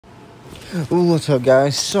What's up,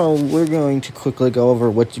 guys? So we're going to quickly go over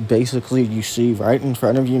what you see right in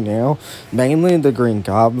front of you now, mainly the Green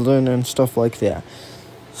Goblin and stuff like that.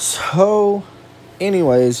 So,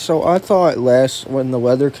 anyways, I thought when the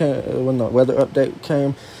weather update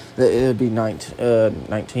came, that it would be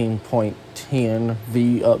 19.10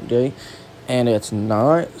 V update, and it's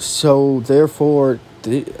not. So therefore,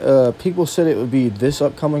 people said it would be this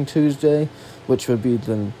upcoming Tuesday, which would be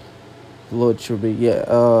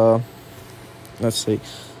let's see,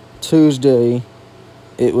 Tuesday,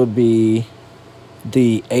 it would be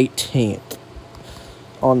the 18th.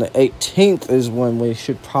 On the 18th is when we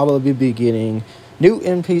should probably be getting new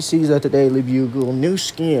NPCs at the Daily Bugle, new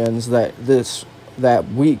skins this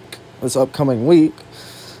upcoming week,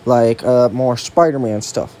 like more Spider-Man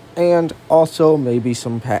stuff, and also maybe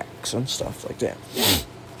some packs and stuff like that.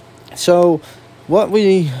 So, what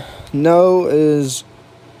we know is,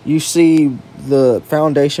 you see the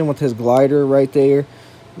Foundation with his glider right there.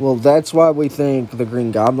 Well, that's why we think the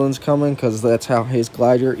Green Goblin's coming, because that's how his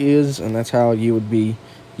glider is, and that's how you would be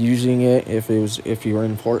using it if you were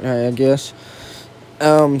in Fortnite, I guess.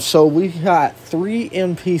 So we got 3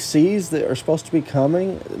 NPCs that are supposed to be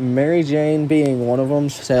coming. Mary Jane being one of them,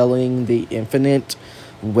 selling the infinite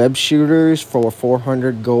web shooters for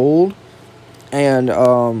 400 gold, and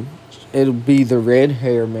it'll be the red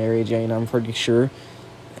hair Mary Jane, I'm pretty sure.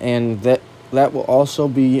 And that will also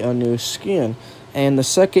be a new skin. And the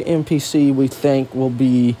second NPC we think will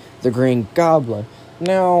be the Green Goblin.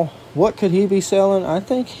 Now, what could he be selling? I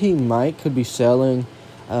think he could be selling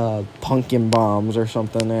pumpkin bombs or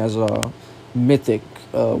something as mythic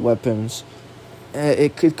weapons.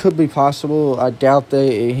 It could be possible. I doubt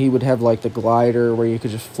he would have like the glider where you could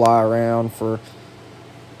just fly around for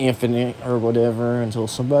infinite or whatever until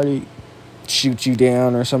somebody shoots you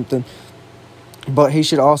down or something. But he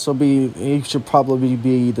should probably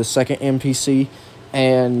be the second NPC,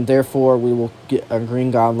 and therefore we will get a Green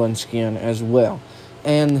Goblin skin as well.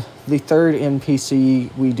 And the third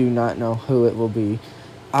NPC, we do not know who it will be.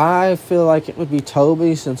 I feel like it would be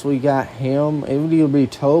Toby, since we got him. It would either be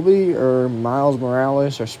Toby or Miles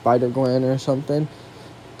Morales or Spider-Gwen or something.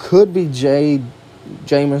 Could be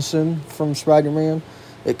Jameson from Spider-Man.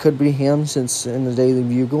 It could be him, since in the Daily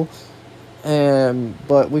Bugle.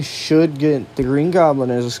 But we should get the Green Goblin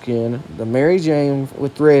as a skin, the Mary Jane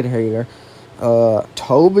with red hair,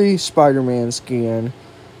 Toby Spider-Man skin,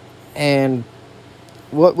 and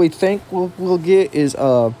what we think we'll get is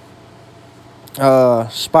a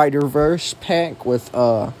Spider-Verse pack with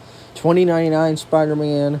 2099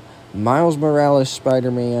 Spider-Man, Miles Morales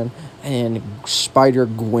Spider-Man, and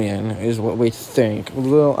Spider-Gwen is what we think.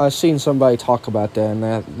 Well, I've seen somebody talk about that,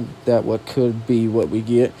 and that what could be what we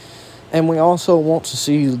get. And we also want to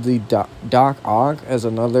see the Doc Ock as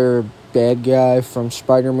another bad guy from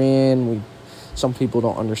Spider-Man. Some people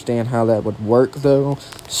don't understand how that would work, though.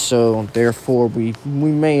 So, therefore, we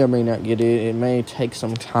may or may not get it. It may take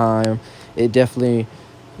some time. It definitely...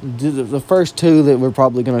 The first 2 that we're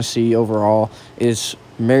probably going to see overall is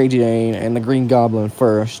Mary Jane and the Green Goblin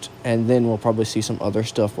first. And then we'll probably see some other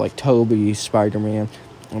stuff like Toby, Spider-Man,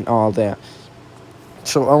 and all that.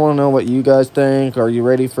 So I want to know what you guys think. Are you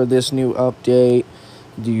ready for this new update?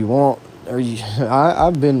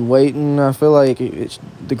 I've been waiting. I feel like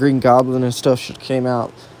the Green Goblin and stuff came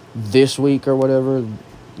out this week or whatever,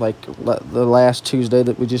 like the last Tuesday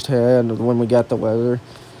that we just had when we got the weather,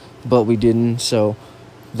 but we didn't. So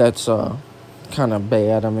that's kind of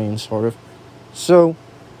bad. I mean, sort of. So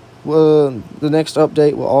the next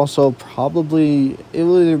update will also it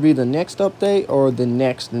will either be the next update or the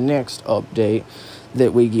next update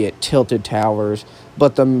that we get Tilted Towers,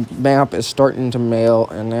 but the map is starting to melt,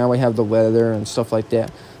 and now we have the weather and stuff like that.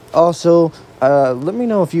 Also, let me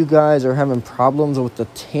know if you guys are having problems with the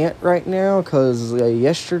tent right now, because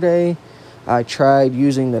yesterday I tried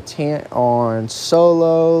using the tent on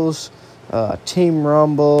solos, Team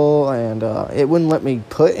Rumble, and it wouldn't let me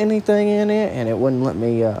put anything in it, and it wouldn't let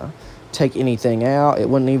me take anything out. It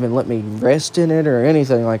wouldn't even let me rest in it or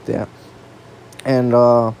anything like that. And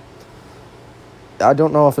I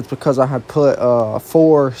don't know if it's because I had put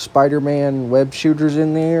 4 Spider-Man web shooters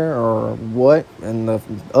in there or what, and the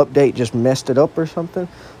update just messed it up or something.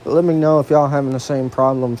 But let me know if y'all having the same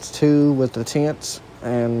problems too with the tents.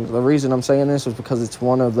 And the reason I'm saying this is because it's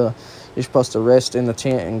one of the... You're supposed to rest in the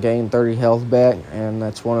tent and gain 30 health back, and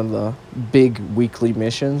that's one of the big weekly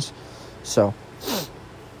missions. So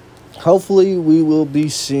hopefully we will be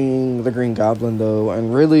seeing the Green Goblin, though,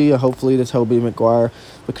 and really, hopefully, the Tobey Maguire.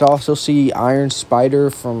 We could also see Iron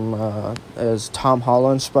Spider as Tom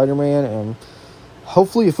Holland's Spider-Man, and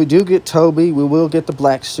hopefully, if we do get Tobey, we will get the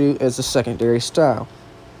black suit as the secondary style.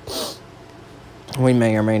 We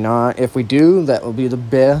may or may not. If we do, that will be the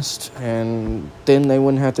best, and then they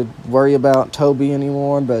wouldn't have to worry about Toby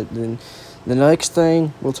anymore. But then the next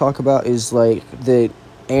thing we'll talk about is like that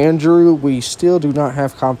Andrew. We still do not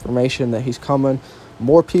have confirmation that he's coming.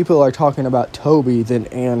 More people are talking about Toby than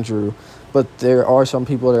Andrew, but there are some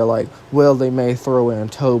people that are like, well, they may throw in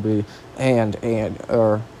Toby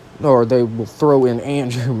or they will throw in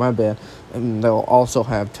Andrew, my bad, and they'll also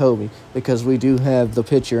have Toby, because we do have the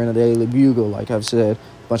picture in the Daily Bugle, like I've said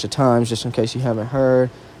a bunch of times, just in case you haven't heard.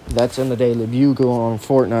 That's in the Daily Bugle on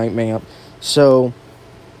Fortnite map. So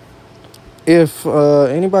if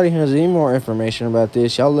anybody has any more information about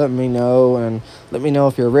this, y'all let me know, and let me know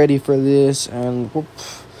if you're ready for this. And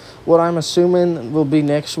what I'm assuming will be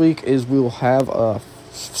next week is we will have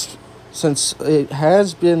since it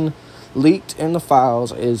has been leaked in the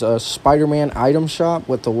files, is a Spider-Man item shop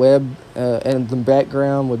with the web, and the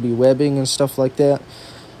background would be webbing and stuff like that.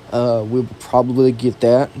 We'll probably get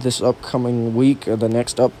that this upcoming week or the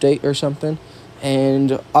next update or something.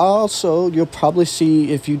 And also, you'll probably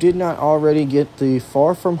see, if you did not already get the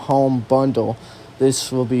Far From Home bundle,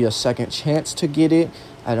 this will be a second chance to get it.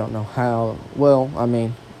 I don't know how. Well, I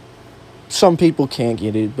mean, some people can't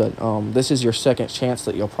get it, but this is your second chance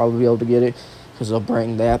that you'll probably be able to get it, because they'll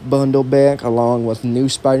bring that bundle back along with new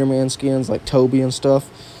Spider-Man skins like Toby and stuff.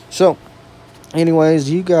 So anyways,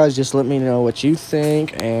 you guys just let me know what you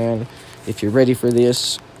think, and if you're ready for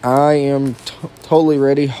this. I am totally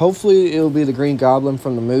ready. Hopefully it'll be the Green Goblin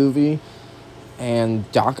from the movie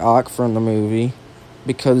and Doc Ock from the movie,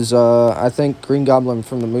 because I think Green Goblin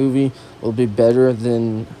from the movie will be better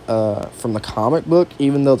than from the comic book,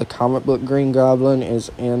 even though the comic book Green Goblin is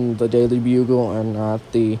in the Daily Bugle and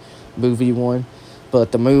not the movie one.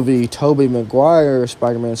 But the movie Tobey Maguire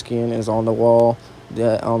Spider-Man skin is on the wall,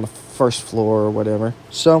 on the first floor or whatever.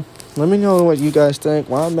 So let me know what you guys think.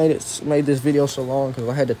 Well, I made this video so long because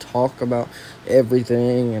I had to talk about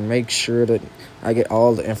everything and make sure that I get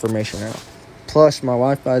all the information out. Plus, my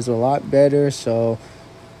Wi-Fi is a lot better, so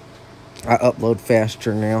I upload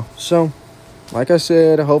faster now. So, like I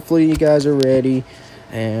said, hopefully you guys are ready,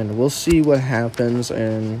 and we'll see what happens.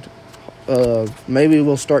 And maybe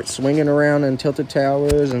we'll start swinging around in Tilted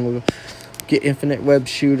Towers, and we'll get infinite web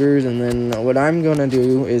shooters. And then what I'm gonna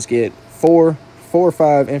do is get four or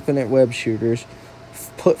five infinite web shooters,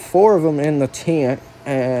 put 4 of them in the tent,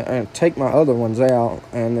 and take my other ones out,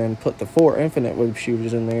 and then put the 4 infinite web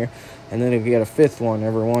shooters in there, and then I'll get a 5th one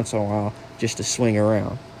every once in a while just to swing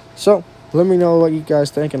around. So let me know what you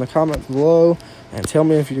guys think in the comments below, and tell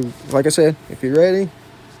me if you, like I said, if you're ready.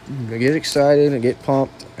 Get excited and get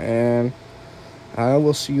pumped, and I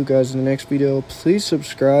will see you guys in the next video. Please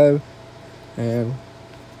subscribe, and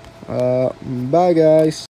bye guys.